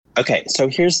Okay, so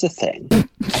here's the thing.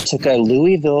 I took a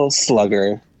Louisville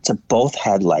Slugger to both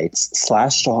headlights,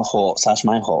 slashed my hole.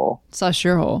 Slash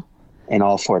your hole. In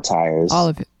all four tires. All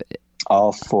of it.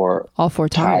 All four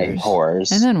tires.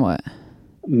 Whores. And then what?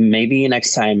 Maybe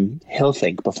next time he'll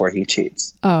think before he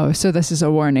cheats. Oh, so this is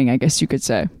a warning, I guess you could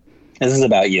say. This is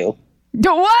about you.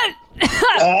 What?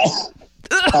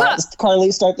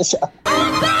 Carly, start the show.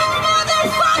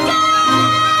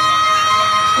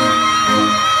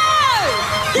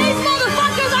 These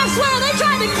motherfuckers, I swear, they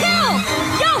tried to kill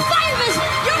your favorite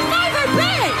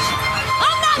bitch.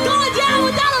 I'm not going down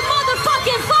without a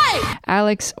motherfucking fight.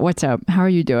 Alex, what's up? How are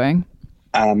you doing?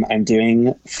 I'm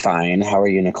doing fine. How are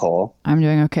you, Nicole? I'm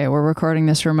doing okay. We're recording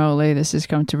this remotely. This is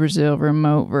Come to Brazil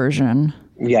remote version.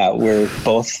 Yeah, we're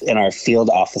both in our field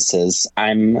offices.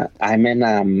 I'm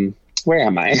in where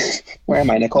am I? Where am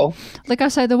I, Nicole? Look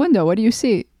outside the window. What do you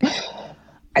see?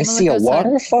 I see a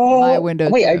waterfall. My window.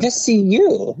 Wait, too. I just see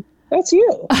you. That's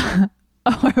you. Oh,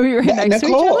 are we right next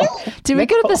Nicole. to each other? Did we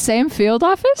go to the same field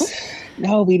office?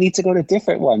 No, we need to go to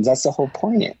different ones. That's the whole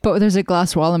point. But there's a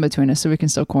glass wall in between us, so we can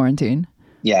still quarantine.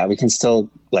 Yeah, we can still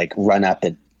like run up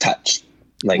and touch.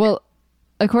 Like, well,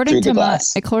 according to my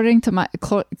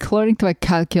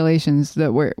calculations,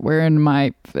 that we're in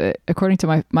my according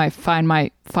to my find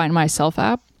myself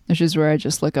app, which is where I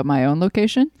just look up my own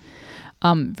location.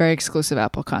 Very exclusive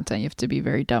Apple content. You have to be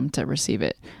very dumb to receive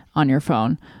it on your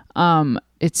phone.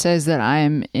 It says that I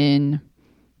am in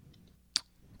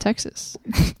Texas.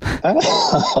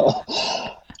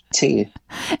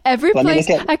 Every place.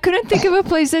 I couldn't think of a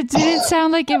place that didn't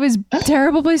sound like it was a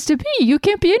terrible place to be. You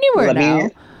can't be anywhere now.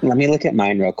 Let me look at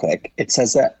mine real quick. It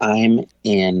says that I'm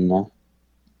in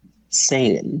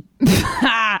Sane.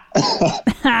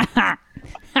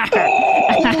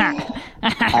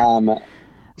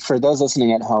 For those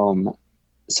listening at home,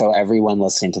 so everyone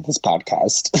listening to this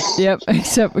podcast. Yep,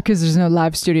 except because there's no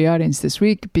live studio audience this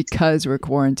week because we're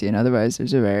quarantined. Otherwise,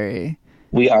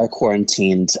 we are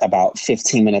quarantined about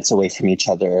 15 minutes away from each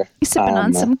other. Sipping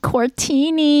on some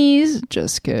Quartinis.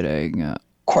 Just kidding.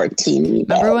 Quartini.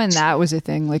 Remember when that was a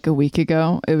thing like a week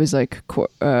ago? It was like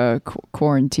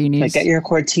quarantinis. Like, get your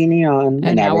Quartini on.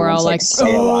 And now we're all like,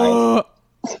 stay alive.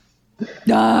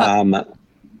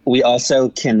 We also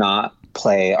cannot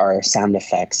play our sound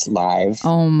effects live.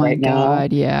 Oh my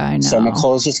God. Yeah, I know. So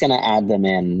Nicole's just going to add them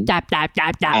in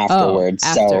afterwards.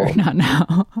 After, not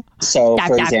now. So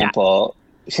for example,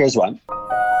 here's one.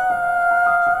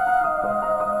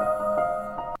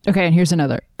 Okay, and here's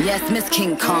another. Yes, Miss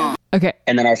King Kong. Okay.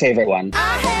 And then our favorite one.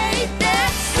 I hate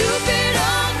that stupid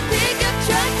old pickup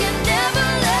truck and never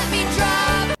let me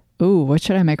drive. Ooh, what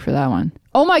should I make for that one?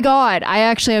 Oh my God, I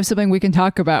actually have something we can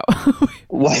talk about.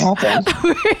 What happened?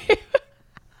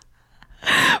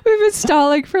 We've been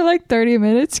stalling for like 30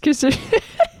 minutes because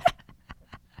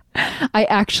I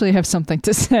actually have something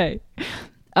to say.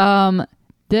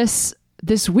 This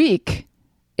week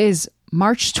is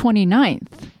March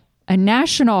 29th, a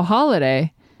national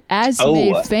holiday as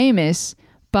made famous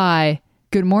by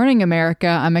Good Morning America.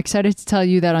 I'm excited to tell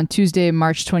you that on Tuesday,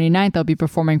 March 29th, I'll be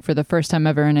performing for the first time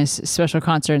ever in a special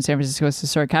concert in San Francisco's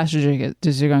historic Castro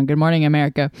District on Good Morning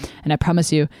America. And I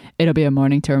promise you, it'll be a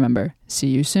morning to remember. See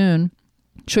you soon.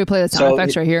 Should we play the sound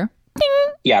effects right here?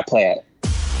 Ding! Yeah, play it.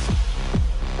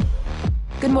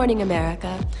 Good morning,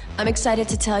 America. I'm excited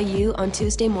to tell you on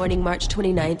Tuesday morning, March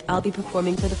 29th, I'll be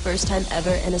performing for the first time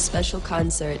ever in a special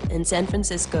concert in San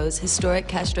Francisco's historic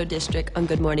Castro District on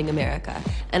Good Morning America.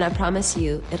 And I promise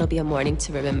you, it'll be a morning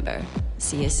to remember.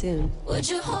 See you soon. Would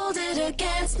you hold it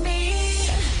against me?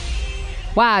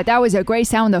 Wow, that was a great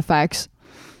sound effects.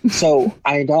 So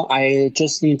I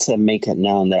just need to make it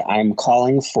known that I'm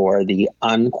calling for the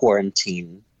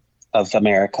unquarantine of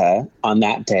America on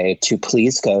that day to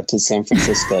please go to San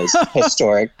Francisco's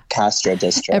historic Castro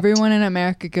District. Everyone in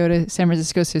America go to San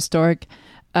Francisco's historic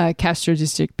Castro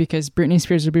District because Britney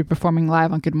Spears will be performing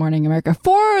live on Good Morning America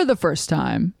for the first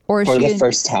time. Or is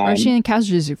she in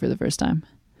Castro District for the first time?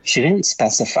 She didn't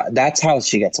specify. That's how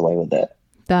she gets away with it.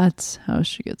 That's how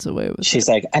she gets away with it. She's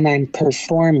like, and I'm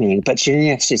performing, but she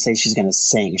didn't actually say she's going to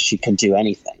sing. She could do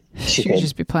anything. She could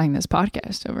just be playing this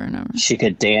podcast over and over. She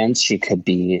could dance. She could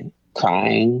be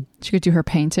crying. She could do her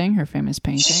painting, her famous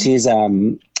painting. She's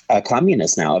a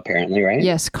communist now, apparently, right?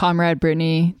 Yes, Comrade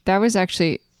Britney. That was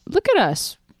actually, look at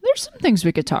us. There's some things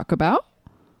we could talk about.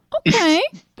 Okay.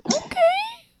 Okay.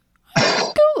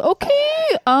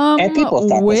 And people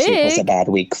thought this week was a bad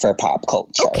week for pop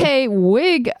culture. Okay,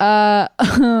 Wig.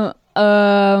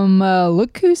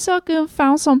 Look who's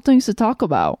found some things to talk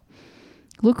about.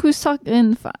 Look who's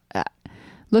talking.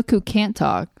 Look who can't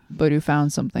talk, but who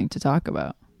found something to talk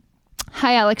about.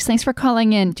 Hi, Alex. Thanks for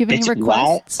calling in. Do you have any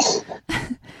requests?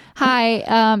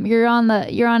 Hi, you're on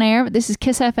air. This is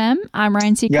Kiss FM. I'm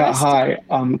Ryan Seacrest. Yeah, hi.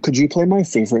 Could you play my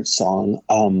favorite song,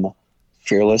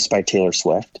 Fearless by Taylor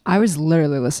Swift? I was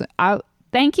literally listening.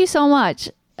 Thank you so much.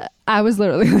 I was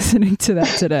literally listening to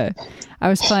that today. I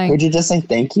was playing. Who'd you just say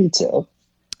thank you to?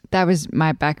 That was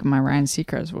my back of my Ryan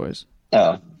Seacrest voice.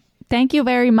 Oh. Thank you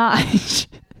very much.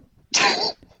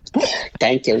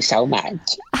 Thank you so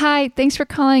much. Hi, thanks for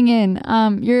calling in.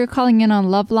 You're calling in on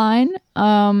Loveline.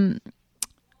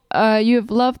 You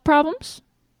have love problems?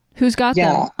 Who's got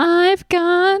them? I've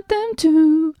got them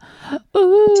too.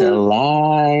 Ooh.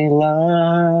 Delilah.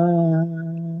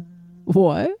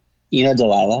 What? You know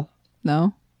Delilah?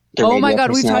 No. Oh my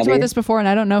God, we've talked about this before and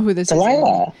I don't know who this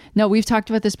Delilah. is. No, we've talked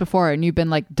about this before and you've been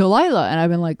like, Delilah. And I've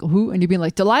been like, who? And you've been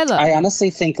like, Delilah. I honestly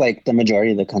think like the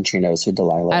majority of the country knows who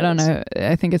Delilah is. I don't know.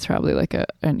 I think it's probably like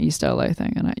an East LA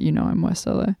thing. And I'm West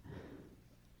LA.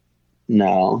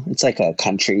 No, it's like a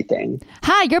country thing.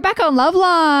 Hi, you're back on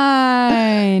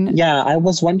Loveline. Yeah, I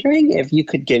was wondering if you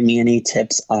could give me any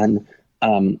tips on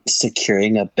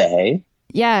securing a bay.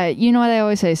 Yeah, you know what I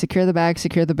always say, secure the bag,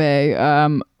 secure the bay.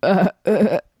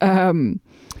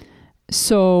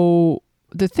 So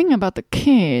the thing about the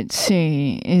kids,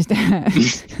 see, is that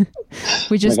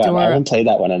we just I haven't played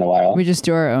that one in a while. We just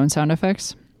do our own sound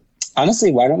effects.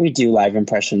 Honestly, why don't we do live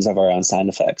impressions of our own sound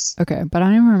effects? Okay, but I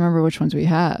don't even remember which ones we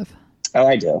have. Oh,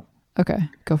 I do. Okay,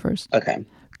 go first. Okay.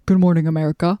 Good morning,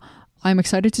 America. I'm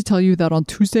excited to tell you that on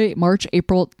Tuesday, March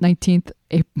April.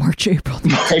 March,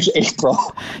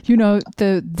 April. You know,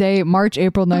 the day, March,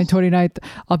 April 29th,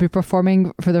 I'll be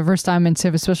performing for the first time in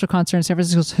a special concert in San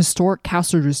Francisco's historic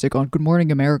Castro District on Good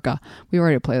Morning America. We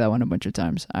already played that one a bunch of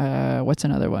times. What's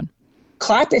another one?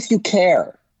 Clap if you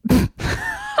care. Wait,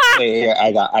 here,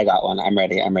 I got one. I'm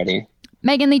ready.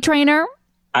 Megan the Trainer.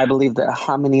 I believe that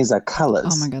harmonies are colors.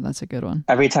 Oh my God, that's a good one.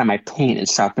 Every time I paint, it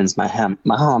sharpens my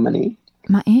harmony.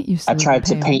 My aunt used to. I tried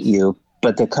to paint you,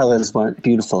 but the colors weren't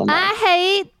beautiful enough. I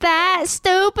hate that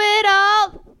stupid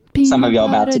old. Some of y'all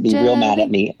about to be real mad at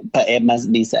me, but it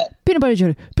must be said. Peanut butter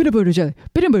jelly, peanut butter jelly,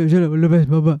 peanut butter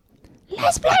jelly.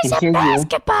 Let's play some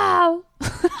basketball.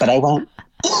 But I won't.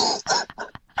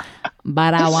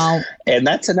 But I won't. And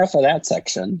that's enough of that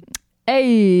section.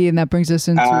 Hey, and that brings us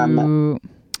into.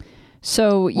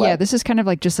 So, what? Yeah, this is kind of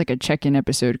like just like a check-in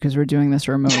episode because we're doing this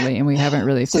remotely and we haven't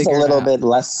really figured out. It's a little bit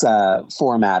less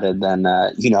formatted than,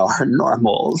 our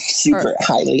normal, super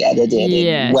highly edited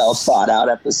and well thought out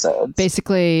episodes.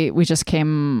 Basically, we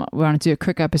wanted to do a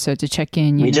quick episode to check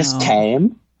in. We just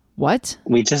came? What?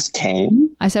 We just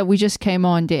came? I said we just came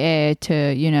on the air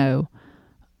to,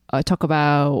 talk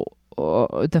about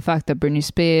the fact that Britney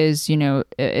Spears,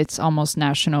 it's almost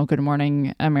National Good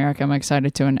Morning America. I'm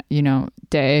excited to,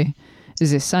 day. Is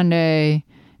this Sunday?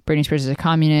 Britney Spears is a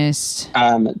communist.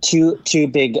 Two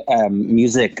big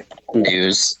music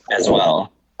news as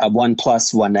well. One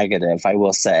plus, one negative, I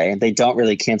will say. They don't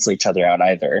really cancel each other out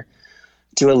either.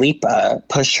 Dua Lipa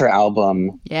pushed her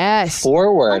album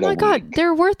forward. Oh my God,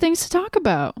 there were things to talk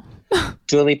about.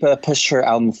 Dua Lipa pushed her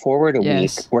album forward a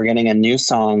week. We're getting a new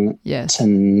song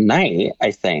tonight,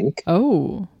 I think.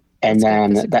 Oh. And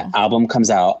then the album comes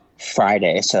out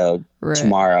Friday, so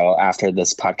tomorrow after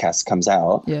this podcast comes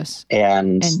out. Yes.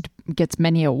 And gets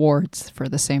many awards for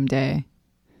the same day.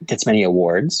 Gets many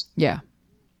awards? Yeah.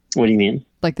 What do you mean?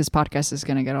 Like this podcast is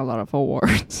going to get a lot of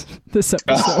awards this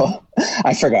episode. Oh,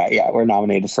 I forgot. Yeah, we're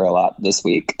nominated for a lot this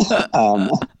week.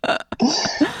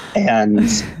 And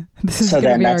this is so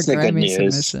then that's the good news.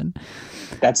 Submission.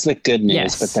 That's the good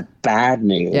news. But the bad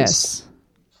news,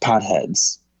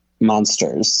 potheads,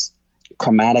 monsters,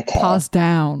 Chromatica. Pause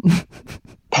down.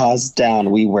 Pause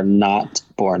down. We were not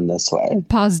born this way.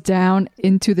 Pause down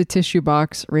into the tissue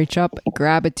box. Reach up,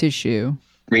 grab a tissue.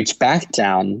 Reach back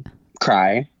down,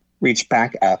 cry. Reach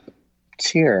back up,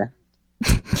 tear.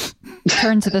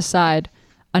 Turn to the side,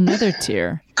 another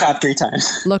tear. Clap 3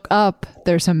 times. Look up,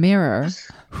 there's a mirror.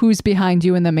 Who's behind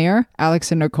you in the mirror?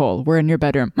 Alex and Nicole. We're in your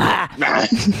bedroom.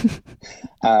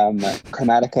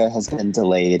 Chromatica has been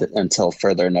delayed until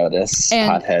further notice.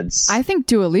 And potheads. I think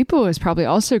Dua Lipa is probably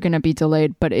also going to be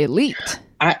delayed, but it leaked.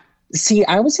 I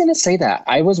was going to say that.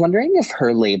 I was wondering if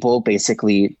her label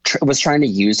basically was trying to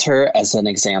use her as an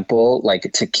example,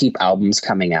 like to keep albums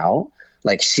coming out.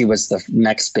 Like she was the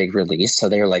next big release. So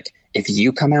they were like, if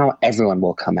you come out, everyone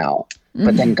will come out.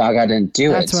 But then Gaga didn't do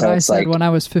That's it. That's what I said when I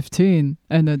was 15,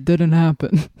 and it didn't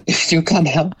happen. If you come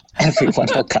out, everyone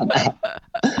will come out.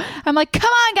 I'm like, come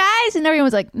on, guys. And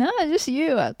everyone's like, no, it's just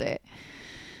you out there.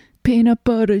 Peanut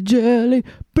butter jelly,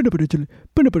 peanut butter jelly,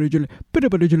 peanut butter jelly,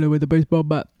 peanut butter jelly with a baseball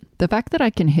bat. The fact that I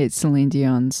can hit Celine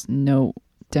Dion's note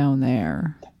down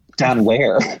there. Down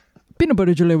where? Peanut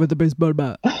butter jelly with a baseball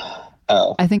bat.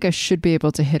 Oh. I think I should be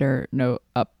able to hit her note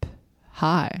up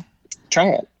high. Try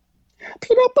it.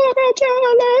 Peanut butter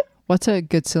jelly. What's a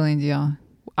good Celine Dion?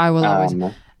 I will always...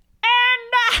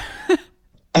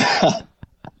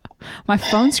 My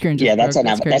phone screen just that's broke.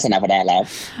 enough of that,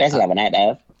 love. That's enough of that,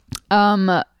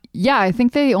 love. Yeah, I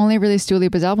think they only released Dua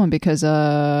Lipa's album because it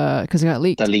got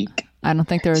leaked. The leak. I don't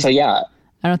think there's... So, yeah.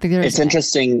 I don't think there's... It's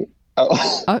interesting.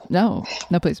 Oh, no,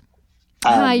 please.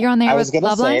 Hi, you're on the air with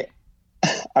Loveline?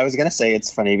 I was going to say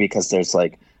it's funny because there's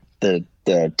like the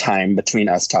time between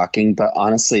us talking, but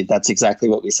honestly, that's exactly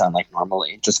what we sound like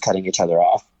normally, just cutting each other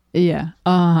off. Yeah.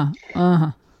 I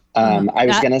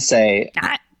was going to say...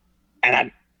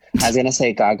 I was going to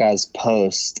say Gaga's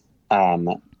post,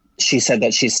 she said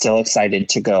that she's still excited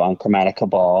to go on Chromatica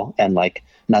Ball and like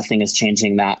nothing is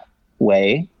changing that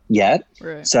way yet.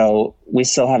 Right. So we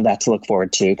still have that to look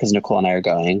forward to because Nicole and I are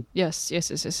going. Yes.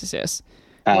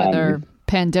 Whether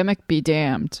pandemic be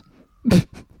damned.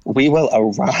 We will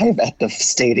arrive at the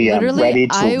stadium ready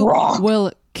to rock. I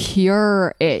will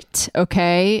cure it,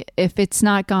 okay? If it's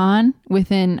not gone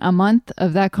within a month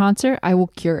of that concert, I will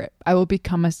cure it. I will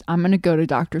become I'm going to go to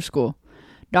doctor school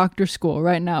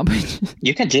right now.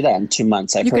 You can do that in 2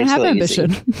 months. You can have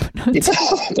ambition. You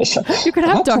can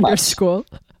have doctor school.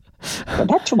 But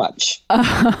not too much.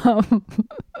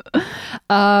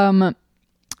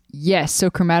 Yes, so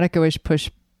Chromatica was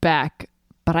pushed back,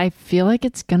 but I feel like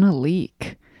it's going to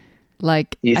leak.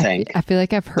 Like, you think? I feel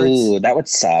like I've heard... Ooh, that would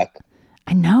suck.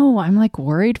 I know. I'm like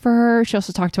worried for her. She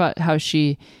also talked about how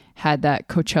she had that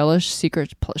Coachella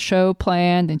secret show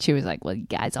planned, and she was like, well, you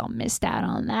guys all missed out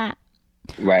on that.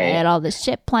 Right. I had all this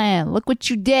shit planned. Look what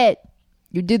you did.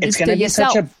 You did this to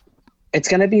yourself. It's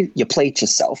going to be, you played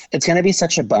yourself. It's going to be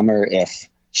such a bummer if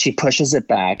she pushes it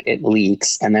back, it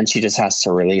leaks, and then she just has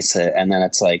to release it, and then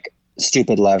it's like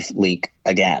stupid love leak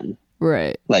again.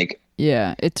 Right. Like,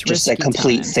 yeah, it's just a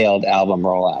complete failed album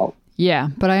rollout. Yeah,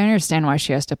 but I understand why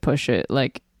she has to push it.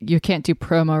 Like, you can't do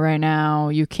promo right now.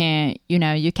 You can't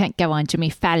go on Jimmy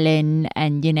Fallon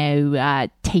and,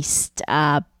 taste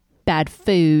bad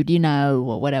food,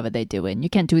 or whatever they're doing. You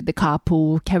can't do the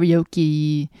carpool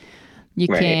karaoke. You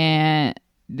can't.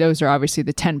 Those are obviously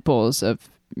the tentpoles of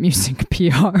music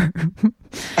PR.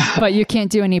 But you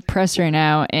can't do any press right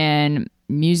now, and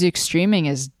music streaming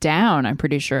is down. I'm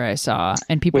pretty sure I saw,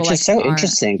 and people which is so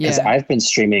interesting because I've been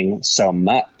streaming so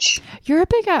much. You're a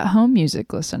big at-home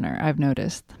music listener, I've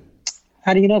noticed.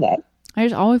 How do you know that? I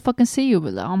just always fucking see you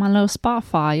on my little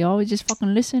Spotify. You always just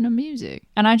fucking listen to music,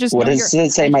 and I just what does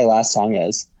it say my last song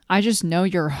is? I just know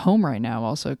you're home right now,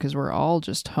 also because we're all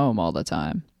just home all the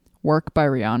time. Work by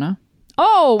Rihanna.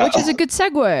 Oh, which is a good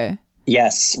segue.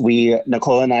 Yes,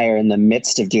 Nicole and I are in the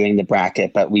midst of doing the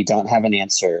bracket, but we don't have an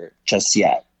answer just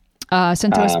yet.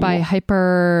 Sent to us by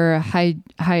Hydroxys?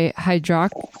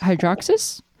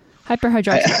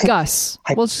 Gus.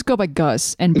 We'll just go by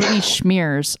Gus. And Brittany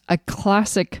Schmears, a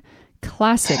classic.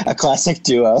 A classic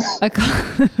duo.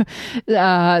 Some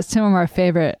of our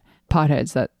favorite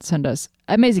potheads that send us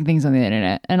amazing things on the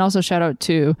internet. And also shout out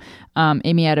to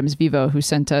Amy Adams Vivo, who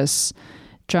sent us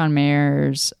John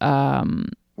Mayer's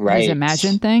his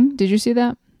Imagine thing. Did you see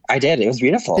that? I did. It was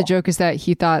beautiful. The joke is that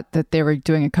he thought that they were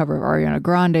doing a cover of Ariana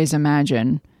Grande's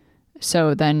Imagine.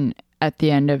 So then at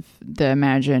the end of the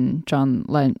Imagine John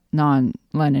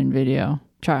Lennon video,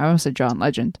 I almost said John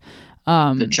Legend.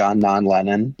 The John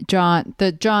non-Lennon. John.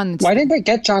 Why didn't they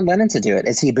get John Lennon to do it?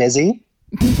 Is he busy?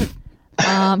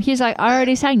 He's like, I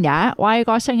already sang that. Why you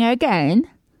gotta sing it again?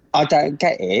 I don't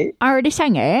get it. I already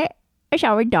sang it. It's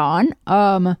already done.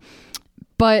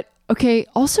 But okay,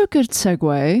 also good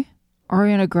segue.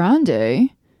 Ariana Grande,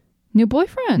 new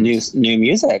boyfriend. New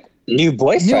music. New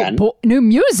boyfriend. New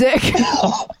music.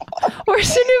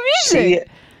 Where's the new music?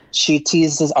 She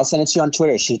teased this. I'll send it to you on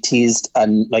Twitter. She teased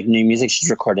new music. She's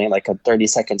recording like a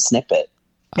 30-second snippet.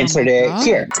 Insert it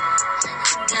here.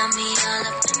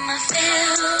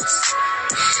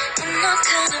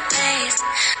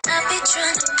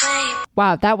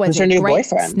 Wow, that was a great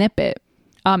boyfriend? Snippet.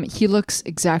 He looks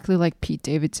exactly like Pete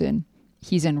Davidson.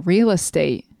 He's in real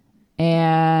estate,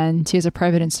 and he has a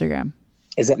private Instagram.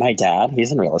 Is it my dad?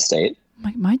 He's in real estate.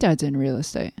 My dad's in real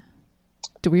estate.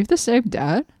 Do we have the same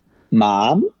dad?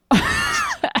 Mom?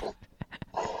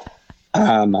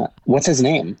 What's his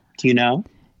name? Do you know?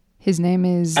 His name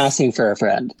is... Asking for a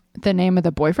friend. The name of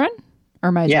the boyfriend?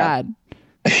 Or my dad?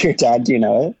 Your dad, do you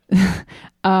know it?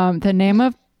 The name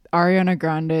of Ariana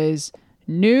Grande's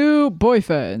new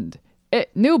boyfriend.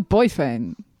 New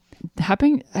boyfriend.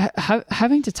 Having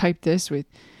to type this with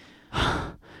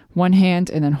one hand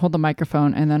and then hold the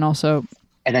microphone and then also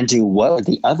And then do what with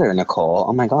the other, Nicole?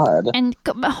 Oh my God. And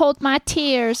hold my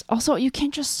tears. Also, you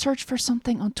can't just search for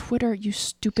something on Twitter, you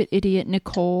stupid idiot,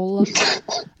 Nicole.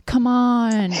 Come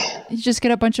on. You just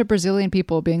get a bunch of Brazilian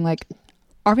people being like,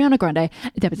 Ariana Grande.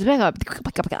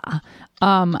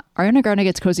 Ariana Grande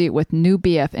gets cozy with new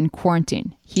BF in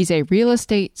quarantine. He's a real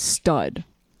estate stud.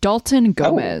 Dalton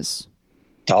Gomez.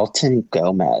 Dalton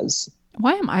Gomez.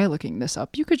 Why am I looking this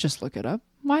up? You could just look it up.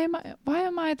 Why am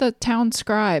I the town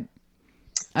scribe?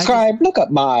 Look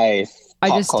up my I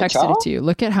just culture. texted it to you.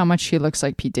 Look at how much he looks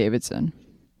like Pete Davidson.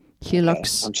 He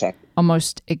looks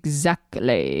almost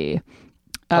exactly.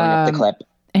 Pulling up the clip.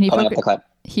 And the clip.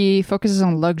 He focuses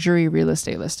on luxury real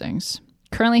estate listings.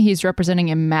 Currently, he's representing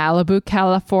in Malibu,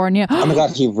 California. Oh my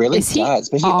God, he really does.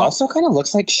 But he also kind of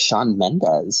looks like Shawn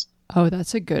Mendes. Oh,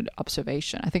 that's a good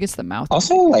observation. I think it's the mouth.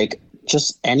 Also, like,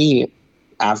 just any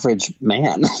average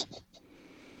man.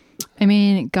 I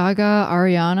mean, Gaga,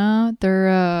 Ariana, they're,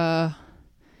 I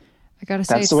gotta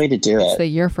say, that's the way to do it's it. the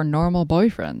year for normal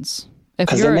boyfriends.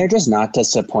 Because then they're just not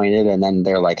disappointed and then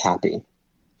they're like happy.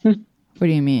 What do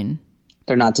you mean?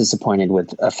 They're not disappointed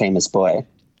with a famous boy.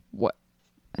 What?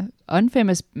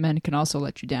 Unfamous men can also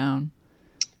let you down.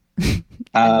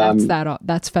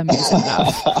 That's feminism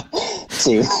enough.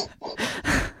 See?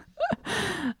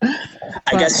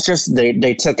 I guess just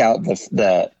they took out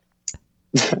the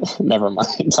never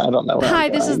mind. I don't know. Hi,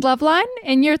 this is Loveline,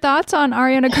 and your thoughts on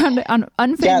Ariana Grande on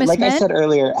Unfamous like Men? I said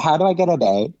earlier, how do I get a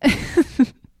day?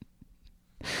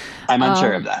 I'm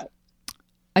unsure of that.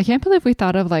 I can't believe we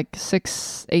thought of like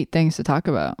 8 things to talk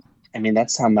about. I mean,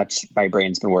 that's how much my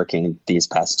brain's been working these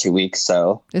past 2 weeks.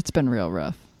 So it's been real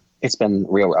rough. It's been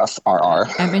real rough. RR.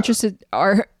 I'm interested.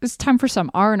 It's time for some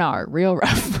R&R. Real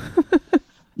rough.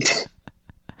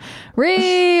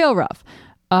 Real rough.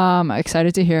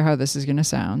 Excited to hear how this is going to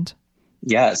sound.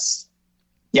 Yes.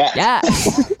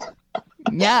 Yes.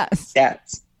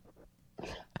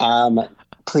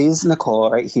 Please,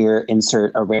 Nicole, right here,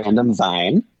 insert a random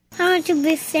Vine. I want to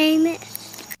be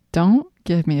famous. Don't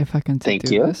give me a fucking Thank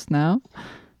you. This now.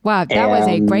 Wow, that was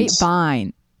a great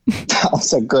Vine. That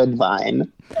was a good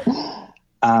Vine.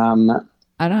 I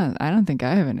don't think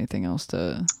I have anything else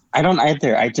to. I don't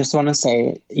either. I just want to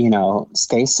say,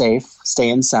 stay safe, stay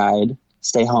inside,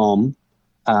 stay home.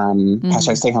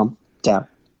 Hashtag stay home. Yeah.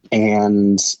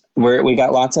 And we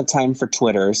got lots of time for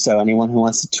Twitter. So anyone who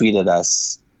wants to tweet at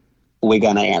us, we're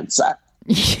gonna answer.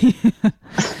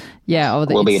 Yeah, or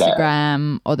the we'll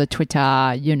Instagram or the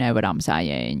Twitter. You know what I'm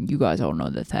saying. You guys all know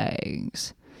the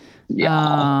things.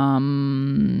 Yeah.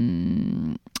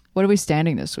 What are we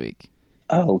standing this week?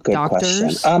 Oh, good Doctors?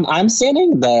 question. I'm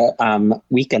standing the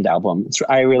Weekend album.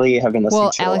 I really have been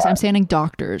listening to Alex, a lot. I'm standing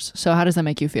Doctors. So how does that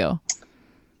make you feel?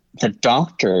 The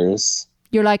Doctors.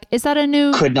 You're like, is that the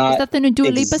new Dua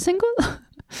Lipa single?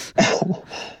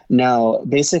 No,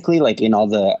 basically, like in all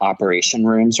the operation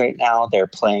rooms right now, they're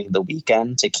playing The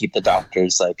Weeknd to keep the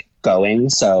doctors like going.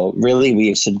 So really,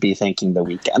 we should be thanking The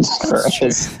Weeknd for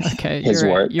his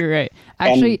work. You're right.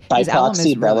 Actually, and by his album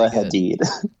proxy, is really Bella good. Hadid.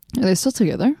 Are they still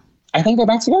together? I think they're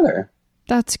back together.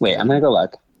 That's wait. I'm gonna go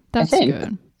look. That's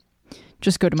good.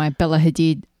 Just go to my Bella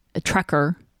Hadid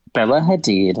tracker. Bella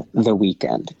Hadid, The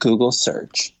Weeknd. Google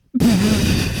search.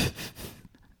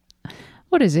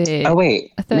 What is it? Oh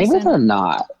wait, maybe they're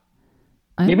not.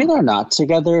 Maybe they're not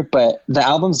together, but the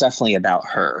album's definitely about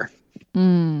her.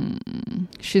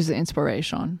 She's the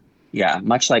inspiration. Yeah,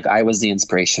 much like I was the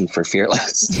inspiration for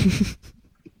Fearless.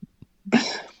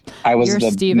 I was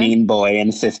the Steven? mean boy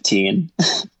in 15.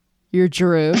 You're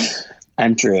Drew.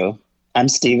 I'm Drew. I'm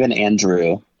Steven and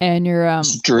Drew. And you're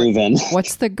Drewvin.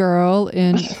 What's the girl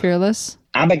in Fearless?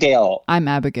 Abigail. I'm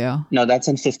Abigail. No, that's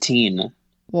in 15.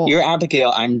 Well, you're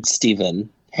Abigail. I'm Steven.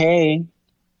 Hey.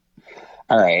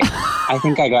 All right. I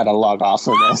think I gotta log off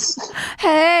of this.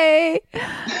 Hey.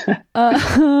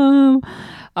 All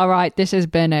right. This has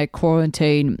been a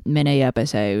quarantine mini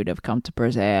episode of Come to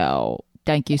Brazil.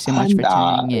 Thank you so much for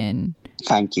tuning in.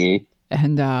 Thank you.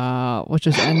 And we'll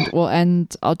just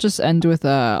end. I'll just end with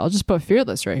I'll just put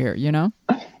Fearless right here. You know.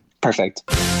 Perfect.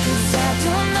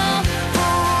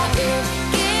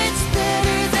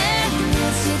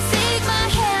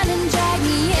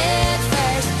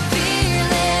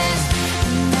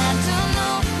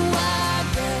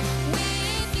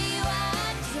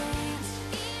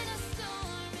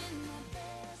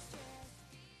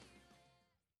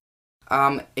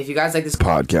 If you guys like this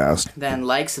podcast, then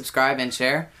like, subscribe, and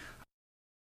share.